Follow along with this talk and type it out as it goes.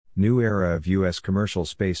New era of U.S. commercial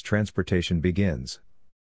space transportation begins.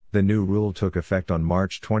 The new rule took effect on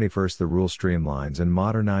March 21. The rule streamlines and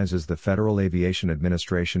modernizes the Federal Aviation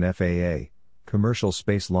Administration (FAA) commercial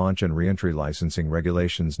space launch and reentry licensing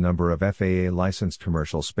regulations. Number of FAA licensed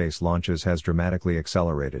commercial space launches has dramatically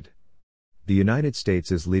accelerated. The United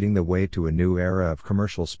States is leading the way to a new era of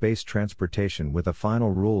commercial space transportation with a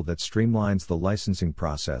final rule that streamlines the licensing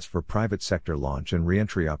process for private sector launch and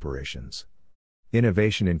reentry operations.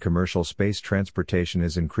 Innovation in commercial space transportation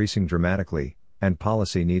is increasing dramatically, and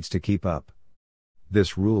policy needs to keep up.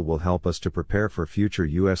 This rule will help us to prepare for future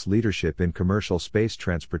U.S. leadership in commercial space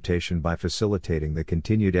transportation by facilitating the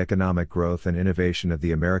continued economic growth and innovation of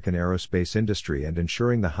the American aerospace industry and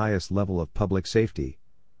ensuring the highest level of public safety,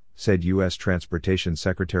 said U.S. Transportation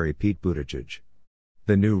Secretary Pete Buttigieg.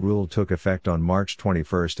 The new rule took effect on March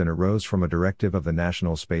 21 and arose from a directive of the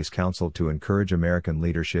National Space Council to encourage American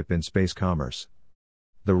leadership in space commerce.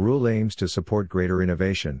 The rule aims to support greater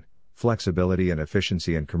innovation, flexibility and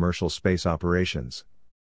efficiency in commercial space operations.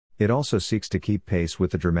 It also seeks to keep pace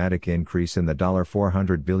with the dramatic increase in the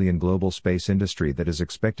 $400 billion global space industry that is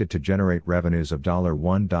expected to generate revenues of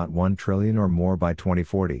 $1.1 trillion or more by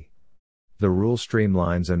 2040. The rule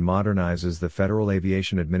streamlines and modernizes the Federal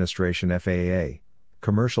Aviation Administration (FAA)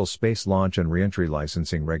 commercial space launch and reentry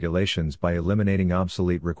licensing regulations by eliminating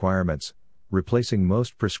obsolete requirements, replacing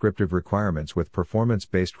most prescriptive requirements with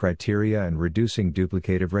performance-based criteria and reducing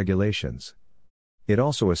duplicative regulations. It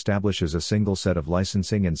also establishes a single set of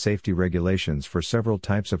licensing and safety regulations for several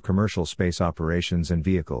types of commercial space operations and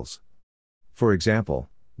vehicles. For example,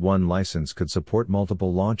 one license could support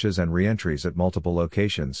multiple launches and reentries at multiple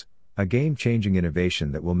locations, a game-changing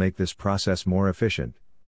innovation that will make this process more efficient.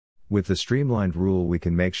 With the streamlined rule, we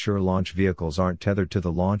can make sure launch vehicles aren't tethered to the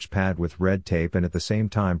launch pad with red tape and at the same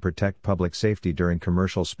time protect public safety during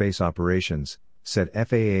commercial space operations, said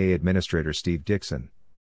FAA Administrator Steve Dickson.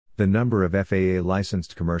 The number of FAA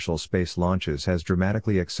licensed commercial space launches has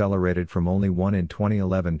dramatically accelerated from only 1 in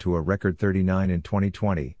 2011 to a record 39 in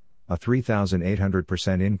 2020, a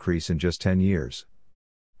 3,800% increase in just 10 years.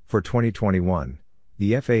 For 2021,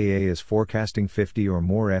 the FAA is forecasting 50 or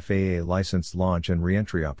more FAA licensed launch and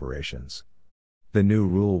reentry operations. The new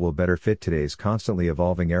rule will better fit today's constantly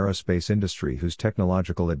evolving aerospace industry, whose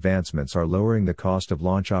technological advancements are lowering the cost of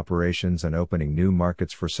launch operations and opening new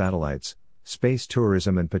markets for satellites, space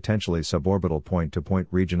tourism and potentially suborbital point-to-point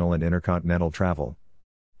regional and intercontinental travel.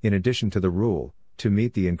 In addition to the rule, to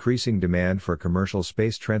meet the increasing demand for commercial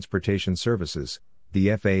space transportation services,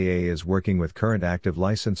 the FAA is working with current active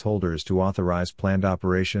license holders to authorize planned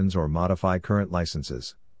operations or modify current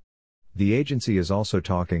licenses. The agency is also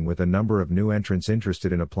talking with a number of new entrants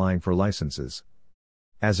interested in applying for licenses.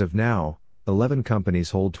 As of now, 11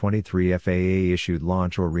 companies hold 23 FAA-issued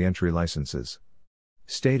launch or reentry licenses.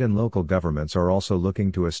 State and local governments are also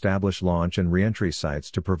looking to establish launch and reentry sites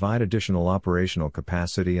to provide additional operational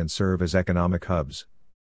capacity and serve as economic hubs.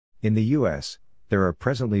 In the U.S., there are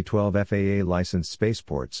presently 12 FAA-licensed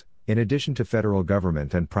spaceports, in addition to federal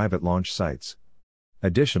government and private launch sites.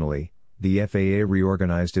 Additionally, the FAA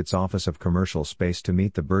reorganized its Office of Commercial Space to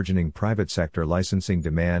meet the burgeoning private sector licensing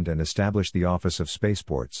demand and established the Office of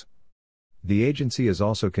Spaceports. The agency is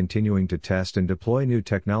also continuing to test and deploy new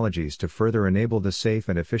technologies to further enable the safe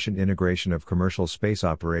and efficient integration of commercial space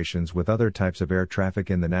operations with other types of air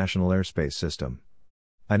traffic in the national airspace system.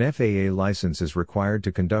 An FAA license is required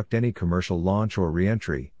to conduct any commercial launch or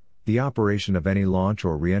reentry, the operation of any launch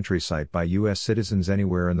or reentry site by U.S. citizens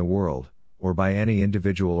anywhere in the world, or by any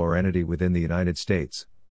individual or entity within the United States.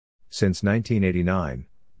 Since 1989,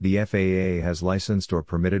 the FAA has licensed or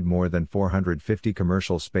permitted more than 450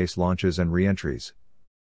 commercial space launches and reentries.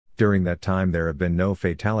 During that time, there have been no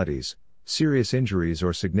fatalities, serious injuries,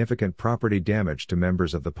 or significant property damage to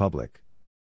members of the public.